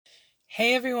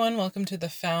Hey everyone, welcome to the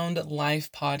Found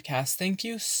Life podcast. Thank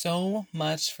you so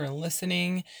much for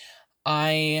listening.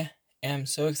 I am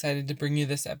so excited to bring you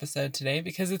this episode today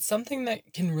because it's something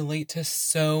that can relate to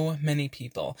so many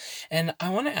people. And I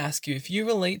want to ask you, if you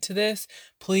relate to this,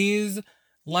 please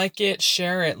like it,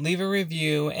 share it, leave a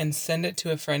review, and send it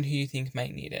to a friend who you think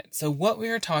might need it. So what we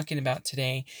are talking about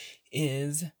today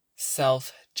is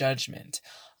self-judgment.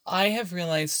 I have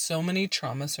realized so many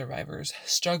trauma survivors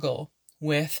struggle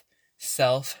with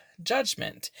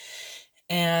self-judgment.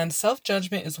 And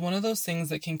self-judgment is one of those things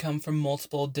that can come from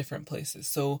multiple different places.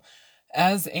 So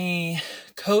as a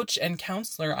coach and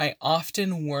counselor, I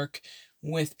often work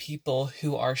with people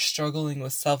who are struggling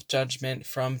with self-judgment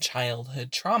from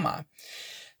childhood trauma.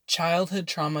 Childhood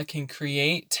trauma can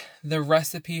create the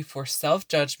recipe for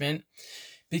self-judgment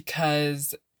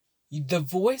because the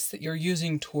voice that you're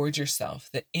using towards yourself,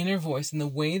 the inner voice, and the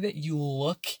way that you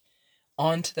look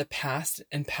onto the past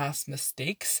and past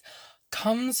mistakes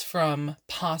comes from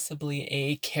possibly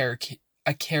a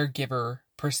caregiver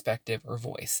perspective or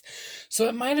voice. So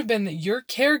it might have been that your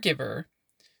caregiver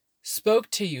spoke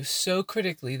to you so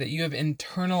critically that you have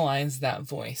internalized that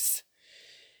voice.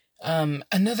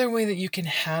 Another way that you can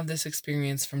have this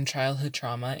experience from childhood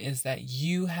trauma is that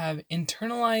you have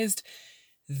internalized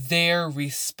their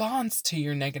response to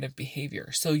your negative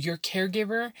behavior. So your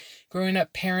caregiver, growing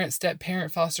up, parent, step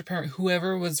parent, foster parent,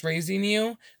 whoever was raising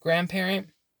you, grandparent,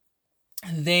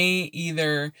 they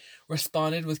either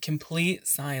responded with complete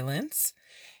silence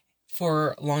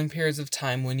for long periods of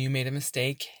time when you made a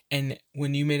mistake, and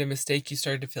when you made a mistake, you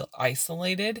started to feel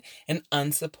isolated and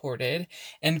unsupported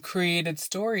and created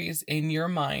stories in your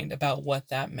mind about what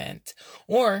that meant.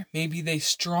 Or maybe they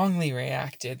strongly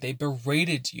reacted, they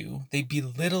berated you, they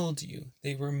belittled you,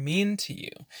 they were mean to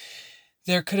you.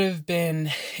 There could have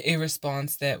been a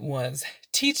response that was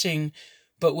teaching,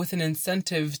 but with an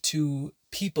incentive to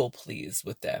people please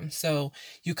with them. So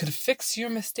you could fix your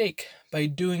mistake by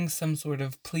doing some sort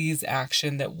of please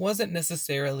action that wasn't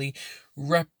necessarily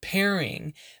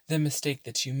repairing the mistake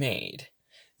that you made.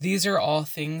 These are all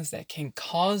things that can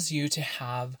cause you to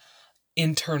have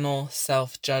internal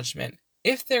self-judgment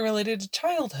if they're related to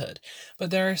childhood.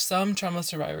 But there are some trauma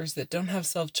survivors that don't have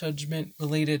self-judgment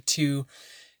related to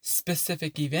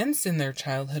specific events in their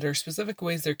childhood or specific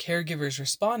ways their caregivers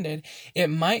responded. It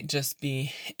might just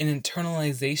be an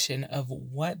internalization of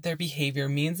what their behavior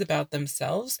means about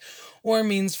themselves or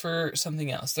means for something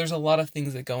else. There's a lot of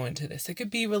things that go into this. It could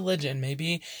be religion.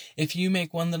 Maybe if you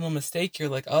make one little mistake, you're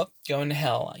like, oh, going to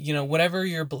hell. Whatever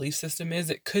your belief system is,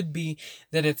 it could be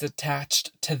that it's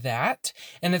attached to that.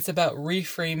 And it's about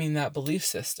reframing that belief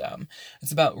system.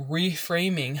 It's about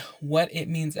reframing what it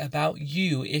means about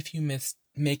you if you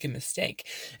make a mistake.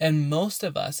 And most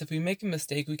of us, if we make a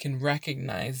mistake, we can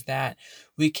recognize that,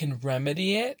 we can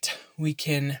remedy it, we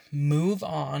can move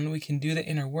on, we can do the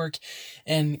inner work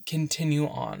and continue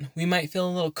on. We might feel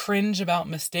a little cringe about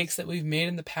mistakes that we've made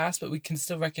in the past, but we can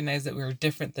still recognize that we are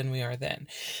different than we are then.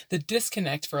 The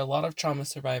disconnect for a lot of trauma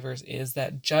survivors is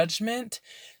that judgment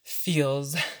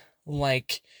feels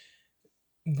like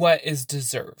what is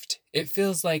deserved. It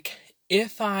feels like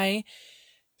if I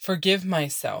forgive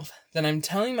myself, then I'm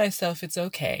telling myself it's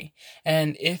okay.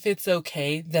 And if it's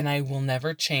okay, then I will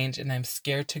never change and I'm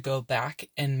scared to go back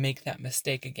and make that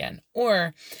mistake again.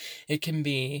 Or it can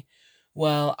be,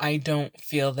 well, I don't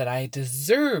feel that I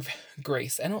deserve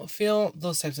grace. I don't feel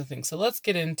those types of things. So let's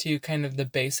get into kind of the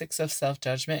basics of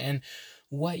self-judgment and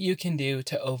what you can do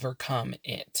to overcome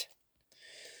it.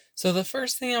 So the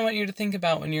first thing I want you to think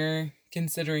about when you're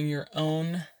considering your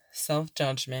own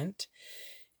self-judgment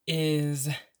is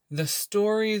the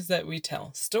stories that we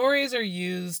tell. Stories are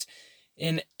used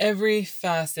in every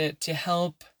facet to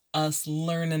help us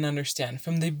learn and understand.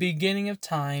 From the beginning of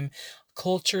time,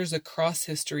 cultures across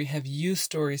history have used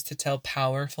stories to tell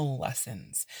powerful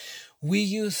lessons. We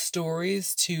use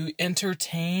stories to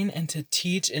entertain and to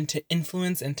teach and to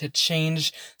influence and to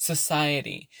change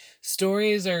society.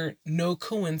 Stories are no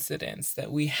coincidence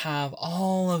that we have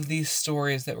all of these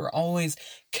stories, that we're always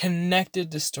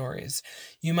connected to stories.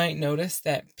 You might notice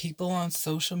that people on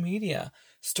social media,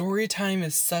 story time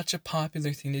is such a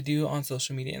popular thing to do on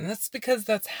social media, and that's because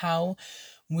that's how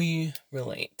we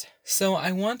relate. So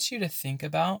I want you to think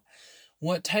about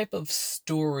what type of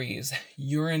stories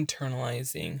you're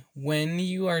internalizing when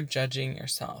you are judging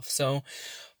yourself. So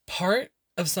part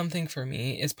of something for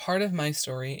me is, part of my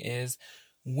story is,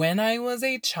 when I was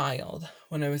a child,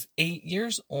 when I was 8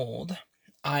 years old,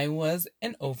 I was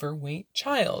an overweight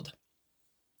child.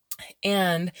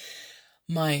 And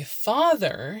my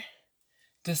father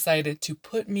decided to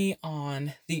put me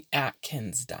on the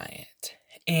Atkins diet.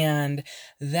 And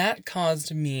that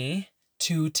caused me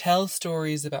to tell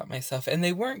stories about myself, and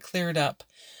they weren't cleared up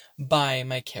by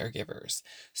my caregivers.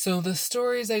 So the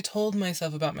stories I told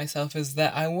myself about myself is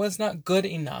that I was not good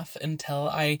enough until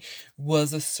I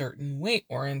was a certain weight,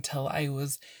 or until I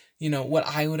was, what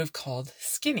I would have called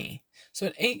skinny. So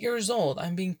at 8 years old,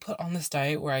 I'm being put on this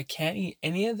diet where I can't eat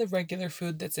any of the regular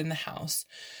food that's in the house.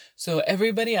 So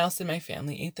everybody else in my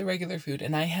family ate the regular food,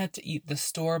 and I had to eat the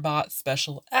store-bought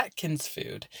special Atkins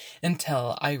food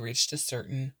until I reached a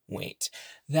certain weight.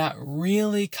 That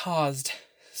really caused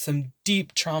some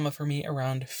deep trauma for me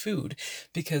around food,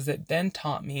 because it then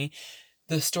taught me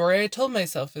the story I told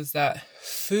myself is that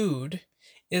food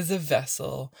is a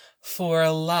vessel for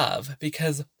love,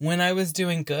 because when I was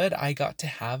doing good, I got to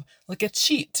have like a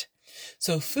cheat.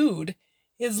 So food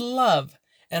is love,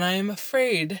 and I am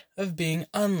afraid of being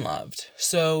unloved.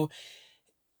 So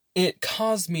it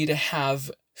caused me to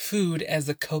have food as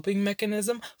a coping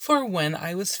mechanism for when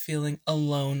I was feeling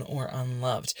alone or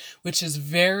unloved, which is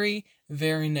very,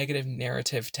 very negative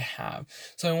narrative to have.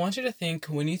 So I want you to think,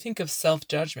 when you think of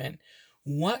self-judgment,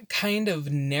 what kind of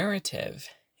narrative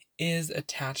is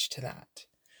attached to that?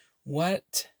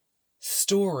 What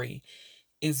story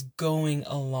is going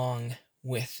along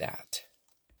with that?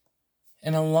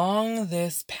 And along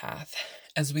this path,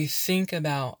 as we think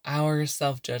about our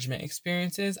self-judgment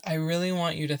experiences, I really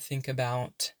want you to think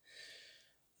about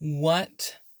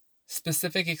what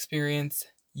specific experience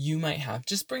you might have.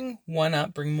 Just bring one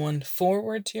up, bring one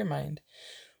forward to your mind.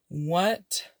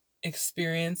 What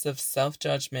experience of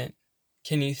self-judgment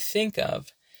can you think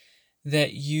of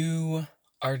that you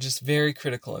are just very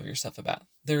critical of yourself about?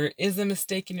 There is a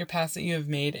mistake in your past that you have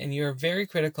made, and you're very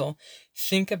critical.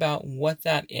 Think about what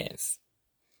that is.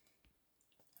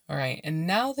 All right, and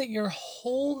now that you're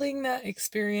holding that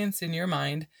experience in your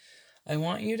mind, I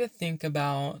want you to think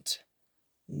about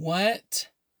what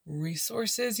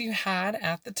resources you had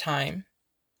at the time,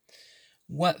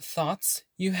 what thoughts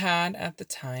you had at the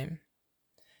time,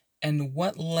 and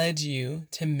what led you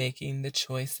to making the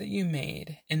choice that you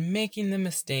made and making the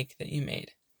mistake that you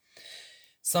made.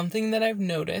 Something that I've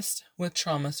noticed with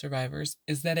trauma survivors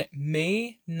is that it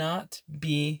may not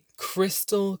be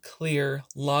crystal clear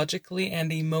logically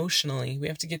and emotionally. We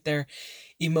have to get there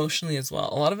emotionally as well.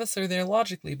 A lot of us are there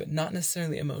logically, but not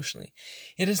necessarily emotionally.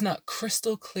 It is not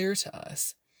crystal clear to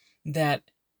us that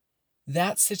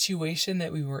that situation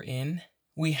that we were in,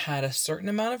 we had a certain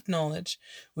amount of knowledge,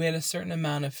 we had a certain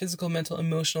amount of physical, mental,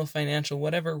 emotional, financial,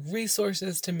 whatever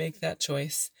resources to make that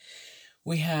choice.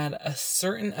 We had a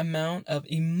certain amount of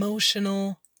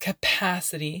emotional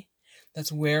capacity.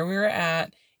 That's where we were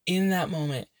at in that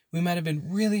moment. We might have been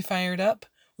really fired up.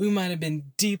 We might have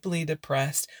been deeply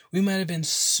depressed. We might have been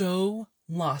so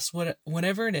lost,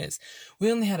 whatever it is.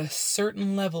 We only had a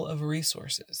certain level of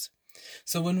resources.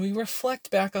 So when we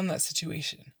reflect back on that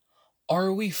situation,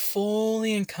 are we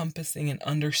fully encompassing and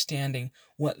understanding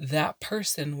what that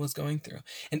person was going through?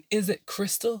 And is it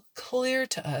crystal clear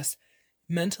to us,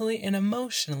 mentally and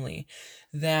emotionally,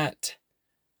 that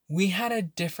we had a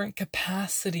different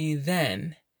capacity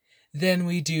then than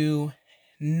we do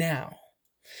now?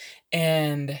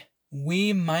 And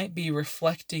we might be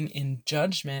reflecting in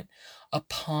judgment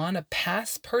upon a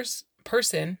past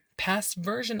person, past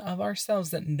version of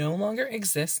ourselves that no longer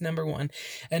exists, number one,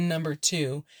 and number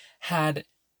two, had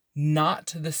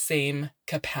not the same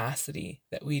capacity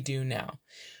that we do now,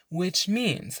 which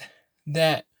means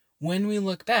that when we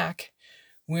look back,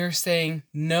 we're saying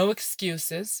no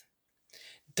excuses.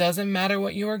 Doesn't matter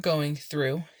what you are going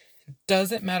through.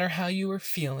 Doesn't matter how you were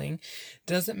feeling.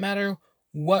 Doesn't matter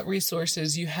what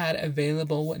resources you had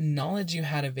available, what knowledge you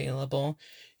had available.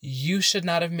 You should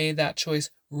not have made that choice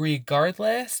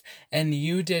regardless, and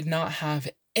you did not have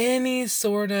any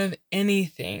sort of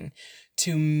anything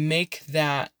to make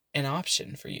that an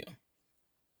option for you.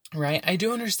 Right? I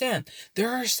do understand. There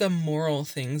are some moral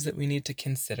things that we need to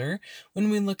consider when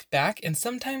we look back, and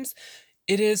sometimes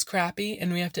it is crappy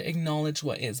and we have to acknowledge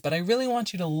what is. But I really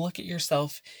want you to look at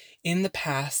yourself in the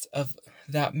past of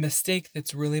that mistake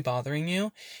that's really bothering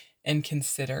you and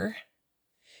consider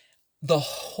the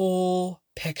whole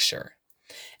picture.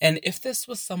 And if this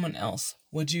was someone else,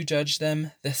 would you judge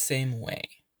them the same way?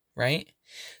 Right?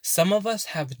 Some of us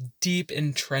have deep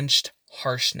entrenched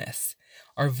harshness.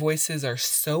 Our voices are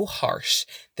so harsh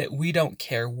that we don't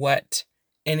care what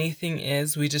anything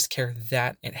is. We just care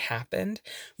that it happened.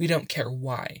 We don't care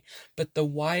why. But the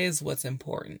why is what's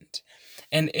important.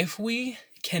 And if we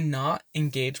cannot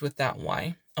engage with that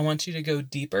why, I want you to go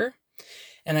deeper,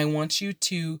 and I want you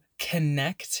to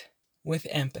connect with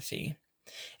empathy.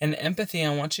 And empathy,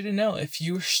 I want you to know, if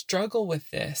you struggle with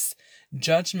this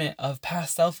judgment of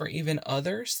past self or even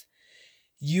others,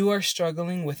 you are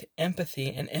struggling with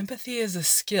empathy, and empathy is a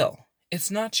skill. It's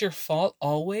not your fault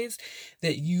always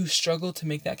that you struggle to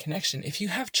make that connection. If you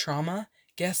have trauma,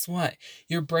 guess what?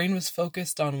 Your brain was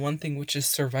focused on one thing, which is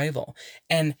survival.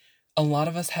 And a lot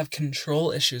of us have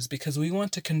control issues because we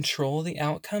want to control the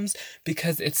outcomes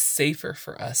because it's safer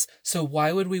for us. So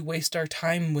why would we waste our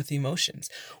time with emotions?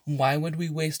 Why would we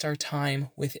waste our time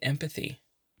with empathy?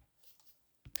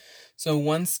 So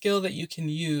one skill that you can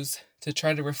use to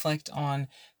try to reflect on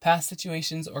past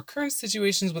situations or current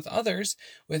situations with others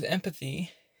with empathy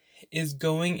is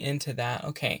going into that,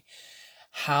 okay,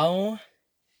 how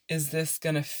is this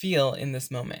going to feel in this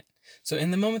moment? So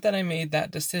in the moment that I made that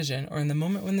decision, or in the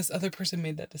moment when this other person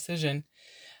made that decision,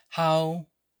 how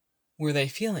were they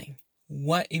feeling?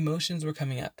 What emotions were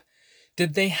coming up?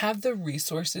 Did they have the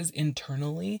resources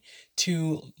internally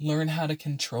to learn how to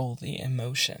control the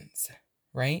emotions,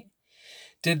 right?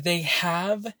 Did they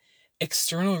have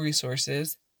external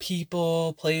resources,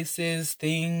 people, places,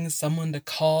 things, someone to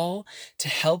call to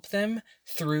help them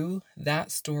through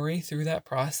that story, through that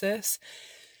process?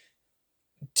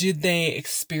 Did they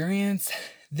experience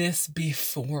this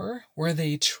before? Were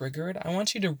they triggered? I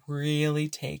want you to really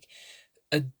take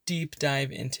a deep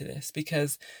dive into this,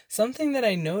 because something that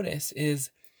I notice is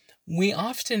we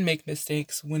often make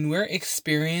mistakes when we're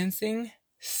experiencing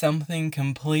something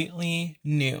completely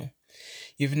new.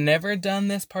 You've never done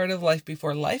this part of life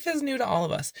before. Life is new to all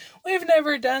of us. We've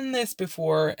never done this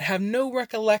before, have no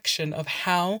recollection of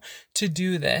how to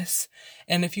do this.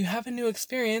 And if you have a new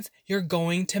experience, you're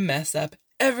going to mess up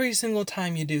every single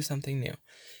time you do something new.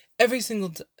 Every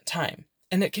single time.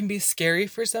 And it can be scary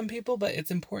for some people, but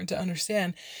it's important to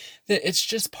understand that it's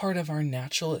just part of our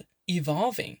natural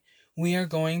evolving. We are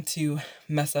going to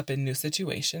mess up in new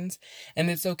situations,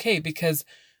 and it's okay because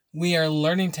we are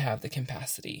learning to have the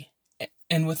capacity.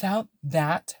 And without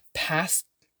that past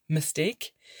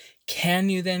mistake, can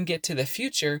you then get to the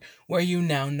future where you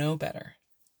now know better?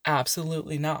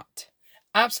 Absolutely not.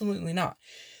 Absolutely not.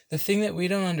 The thing that we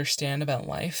don't understand about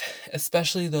life,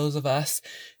 especially those of us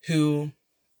who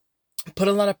put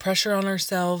a lot of pressure on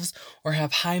ourselves or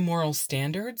have high moral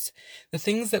standards, the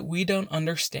things that we don't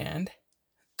understand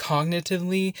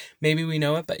cognitively, maybe we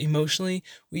know it, but emotionally,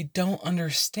 we don't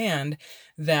understand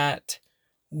that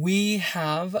we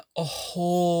have a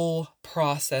whole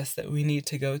process that we need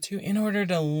to go to in order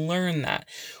to learn that.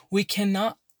 We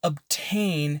cannot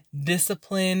obtain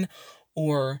discipline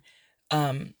or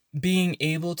being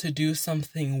able to do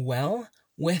something well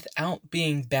without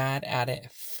being bad at it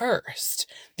first.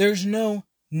 There's no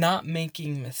not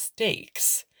making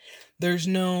mistakes. There's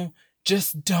no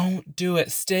just don't do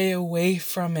it. Stay away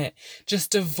from it.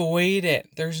 Just avoid it.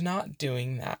 There's not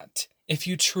doing that. If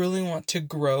you truly want to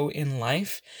grow in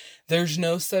life, there's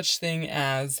no such thing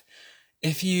as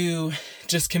if you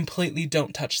just completely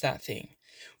don't touch that thing.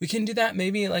 We can do that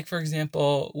maybe, like, for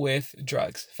example, with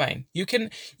drugs. Fine. You can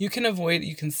avoid,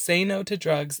 you can say no to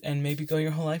drugs and maybe go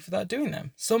your whole life without doing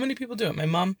them. So many people do it. My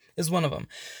mom is one of them.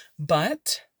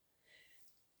 But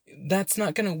that's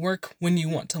not going to work when you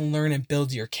want to learn and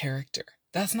build your character.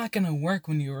 That's not going to work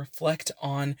when you reflect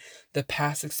on the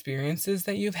past experiences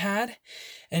that you've had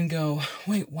and go,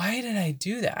 wait, why did I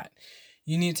do that?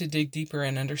 You need to dig deeper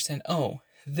and understand, oh,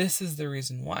 this is the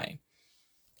reason why.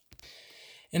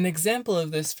 An example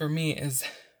of this for me is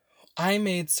I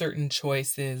made certain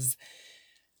choices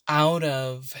out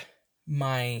of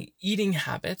my eating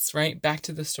habits, right? Back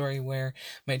to the story where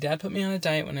my dad put me on a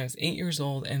diet when I was 8 years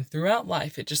old, and throughout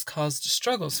life, it just caused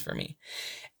struggles for me.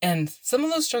 And some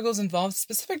of those struggles involved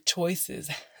specific choices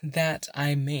that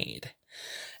I made.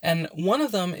 And one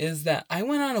of them is that I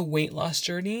went on a weight loss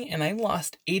journey and I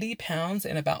lost 80 pounds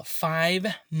in about 5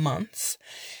 months.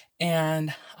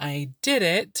 And I did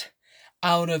it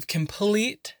out of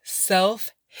complete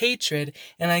self-hatred,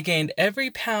 and I gained every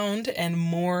pound and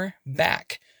more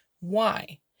back.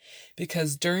 Why?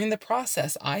 Because during the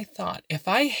process, I thought, if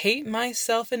I hate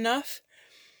myself enough,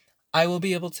 I will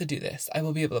be able to do this. I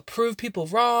will be able to prove people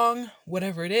wrong,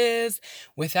 whatever it is,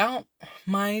 without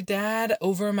my dad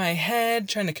over my head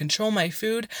trying to control my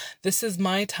food. This is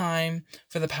my time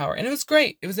for the power. And it was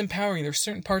great. It was empowering. There's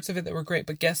certain parts of it that were great.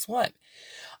 But guess what?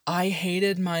 I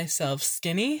hated myself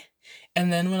skinny.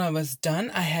 And then when I was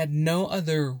done, I had no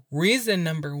other reason,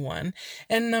 number one.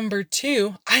 And number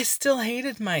two, I still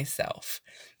hated myself.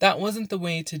 That wasn't the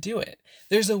way to do it.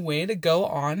 There's a way to go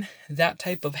on that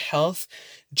type of health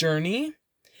journey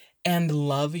and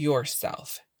love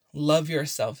yourself. Love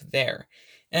yourself there.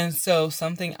 And so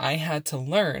something I had to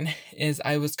learn is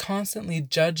I was constantly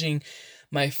judging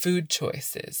my food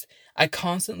choices. I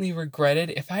constantly regretted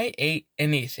if I ate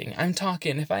anything. I'm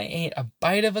talking if I ate a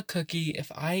bite of a cookie,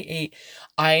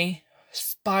 I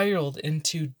spiraled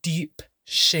into deep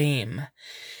shame.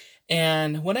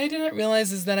 And what I didn't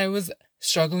realize is that I was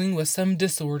struggling with some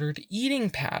disordered eating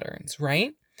patterns,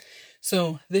 right?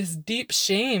 So this deep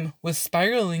shame was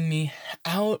spiraling me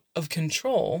out of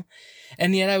control,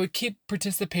 and yet I would keep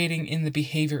participating in the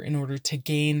behavior in order to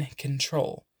gain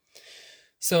control.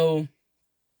 So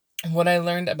what I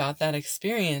learned about that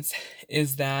experience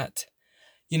is that,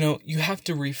 you have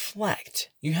to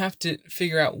reflect. You have to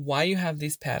figure out why you have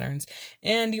these patterns,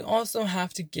 and you also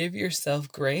have to give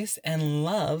yourself grace and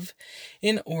love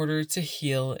in order to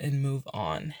heal and move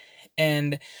on.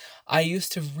 And I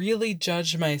used to really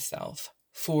judge myself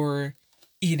for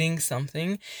eating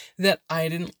something that I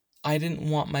didn't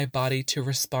want my body to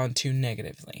respond to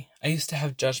negatively. I used to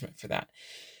have judgment for that.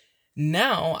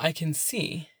 Now I can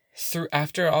see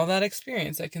after all that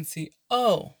experience, I can see,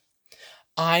 oh,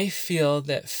 I feel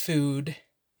that food,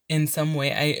 in some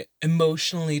way, I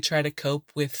emotionally try to cope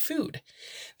with food.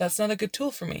 That's not a good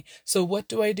tool for me. So what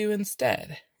do I do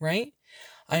instead, right?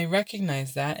 I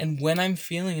recognize that, and when I'm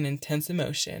feeling an intense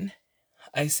emotion,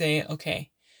 I say,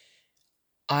 okay,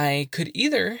 I could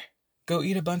either go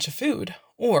eat a bunch of food,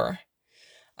 or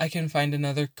I can find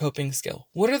another coping skill.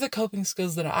 What are the coping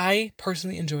skills that I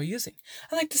personally enjoy using?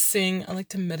 I like to sing. I like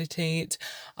to meditate.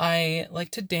 I like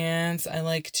to dance. I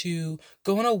like to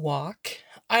go on a walk.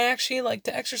 I actually like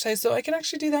to exercise, so I can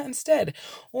actually do that instead.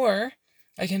 Or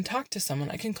I can talk to someone.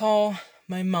 I can call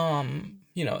my mom,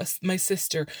 my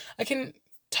sister. I can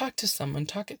talk to someone,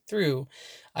 talk it through.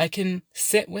 I can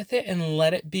sit with it and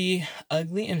let it be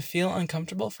ugly and feel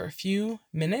uncomfortable for a few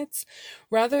minutes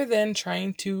rather than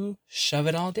trying to shove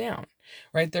it all down,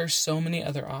 right? There's so many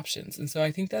other options. And so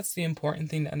I think that's the important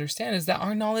thing to understand, is that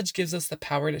our knowledge gives us the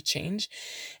power to change.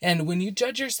 And when you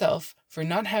judge yourself for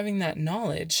not having that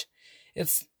knowledge,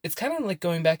 it's kind of like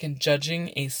going back and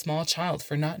judging a small child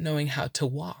for not knowing how to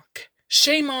walk.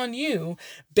 Shame on you,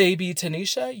 baby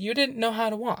Tanisha. You didn't know how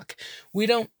to walk. We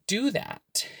don't do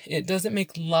that. It doesn't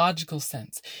make logical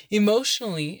sense.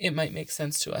 Emotionally, it might make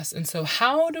sense to us. And so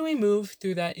how do we move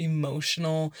through that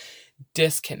emotional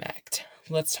disconnect?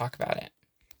 Let's talk about it.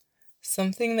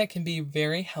 Something that can be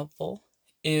very helpful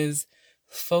is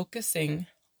focusing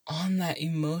on that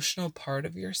emotional part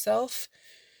of yourself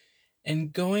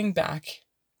and going back,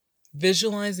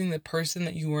 visualizing the person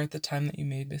that you were at the time that you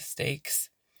made mistakes,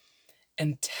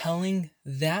 and telling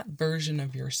that version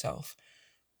of yourself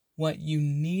what you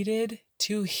needed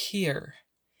to hear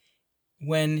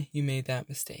when you made that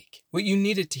mistake. What you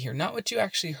needed to hear, not what you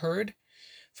actually heard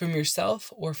from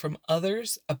yourself or from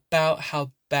others about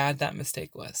how bad that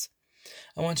mistake was.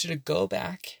 I want you to go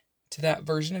back to that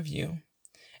version of you,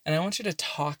 and I want you to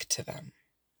talk to them.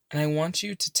 And I want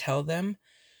you to tell them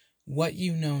what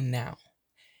you know now,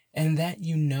 and that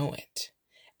you know it.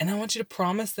 And I want you to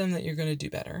promise them that you're going to do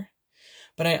better.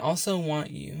 But I also want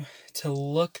you to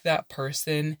look that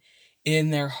person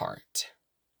in their heart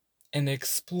and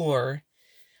explore,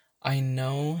 I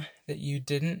know that you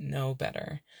didn't know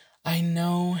better. I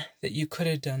know that you could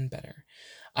have done better.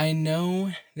 I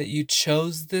know that you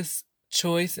chose this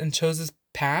choice and chose this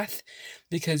path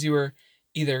because you were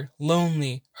either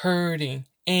lonely, hurting,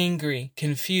 angry,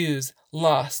 confused,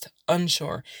 lost,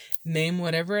 unsure. Name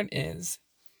whatever it is.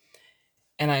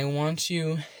 And I want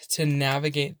you to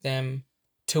navigate them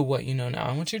to what you know now.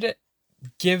 I want you to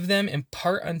give them,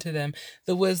 impart unto them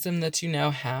the wisdom that you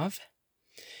now have.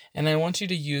 And I want you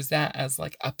to use that as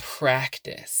like a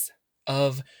practice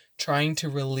of trying to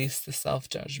release the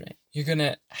self-judgment. You're going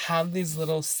to have these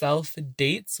little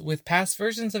self-dates with past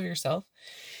versions of yourself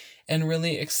and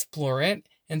really explore it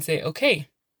and say, okay,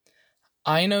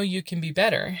 I know you can be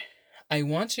better. I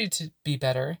want you to be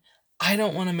better. I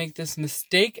don't want to make this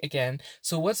mistake again.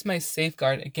 So what's my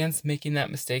safeguard against making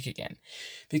that mistake again?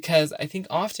 Because I think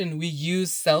often we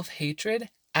use self-hatred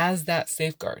as that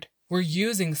safeguard. We're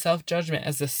using self-judgment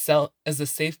as a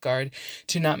safeguard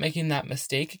to not making that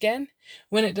mistake again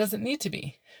when it doesn't need to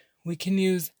be. We can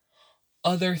use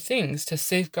other things to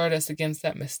safeguard us against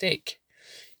that mistake.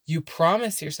 You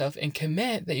promise yourself and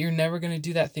commit that you're never going to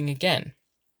do that thing again.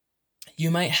 You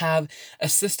might have a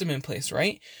system in place,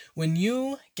 right? When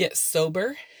you get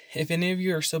sober, if any of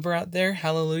you are sober out there,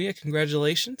 hallelujah,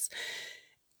 congratulations.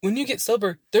 When you get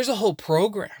sober, there's a whole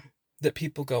program that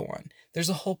people go on. There's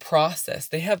a whole process.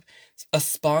 They have a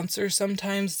sponsor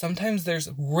sometimes. Sometimes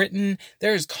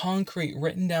there's concrete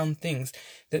written down things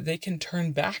that they can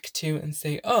turn back to and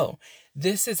say, oh,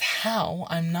 this is how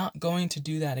I'm not going to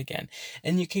do that again.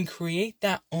 And you can create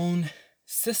that own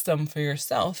system for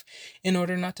yourself in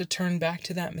order not to turn back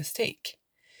to that mistake.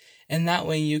 And that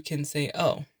way you can say,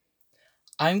 oh,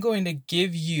 I'm going to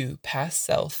give you, past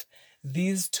self,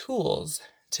 these tools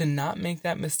to not make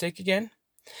that mistake again.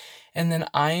 And then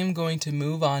I am going to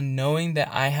move on knowing that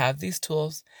I have these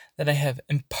tools, that I have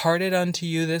imparted unto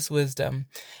you this wisdom,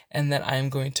 and that I am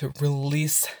going to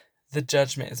release the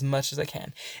judgment as much as I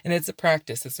can. And it's a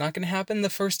practice. It's not going to happen the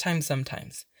first time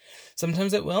sometimes.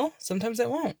 Sometimes it will, sometimes it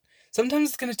won't. Sometimes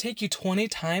it's going to take you 20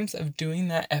 times of doing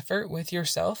that effort with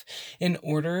yourself in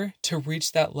order to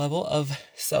reach that level of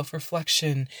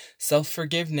self-reflection,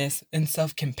 self-forgiveness, and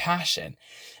self-compassion.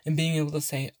 And being able to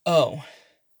say, oh,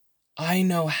 I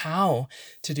know how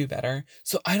to do better,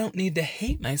 so I don't need to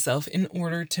hate myself in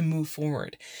order to move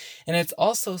forward. And it's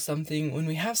also something, when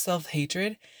we have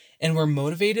self-hatred and we're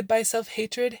motivated by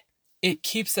self-hatred, it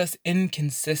keeps us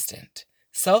inconsistent.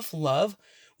 Self-love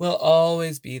will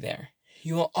always be there.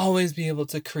 You will always be able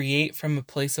to create from a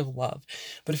place of love.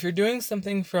 But if you're doing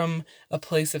something from a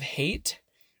place of hate,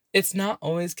 it's not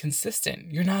always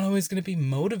consistent. You're not always going to be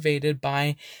motivated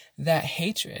by that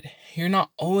hatred. You're not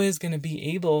always going to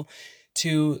be able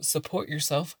to support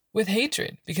yourself with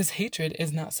hatred, because hatred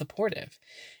is not supportive.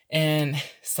 And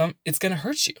it's going to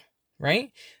hurt you,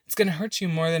 right? It's going to hurt you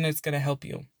more than it's going to help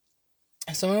you.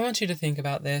 So I want you to think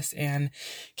about this and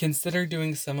consider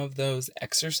doing some of those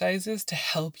exercises to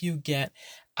help you get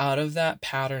out of that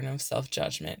pattern of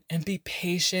self-judgment, and be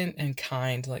patient and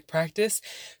kind. Like, practice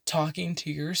talking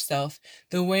to yourself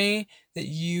the way that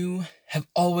you have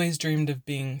always dreamed of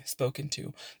being spoken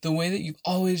to, the way that you've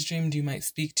always dreamed you might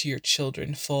speak to your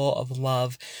children, full of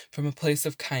love, from a place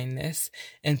of kindness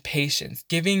and patience,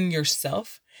 giving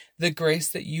yourself the grace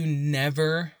that you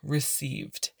never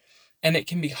received. And it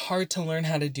can be hard to learn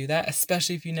how to do that,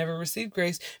 especially if you never received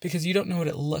grace, because you don't know what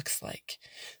it looks like.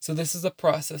 So this is a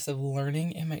process of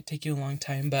learning. It might take you a long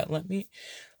time, but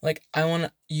I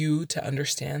want you to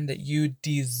understand that you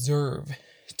deserve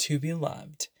to be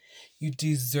loved. You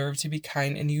deserve to be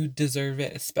kind, and you deserve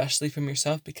it, especially from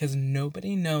yourself, because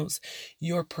nobody knows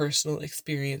your personal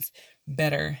experience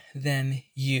better than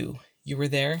you. You were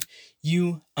there.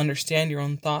 You understand your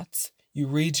own thoughts. You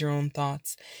read your own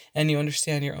thoughts, and you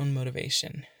understand your own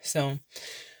motivation. So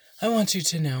I want you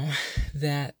to know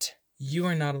that you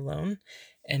are not alone,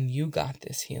 and you got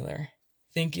this, healer.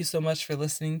 Thank you so much for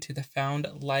listening to the Found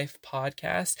Life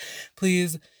podcast.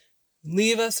 Please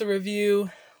leave us a review.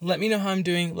 Let me know how I'm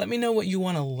doing. Let me know what you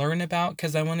want to learn about,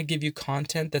 because I want to give you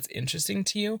content that's interesting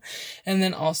to you. And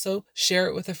then also share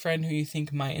it with a friend who you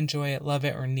think might enjoy it, love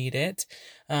it, or need it.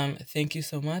 Thank you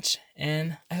so much,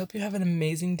 and I hope you have an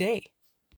amazing day.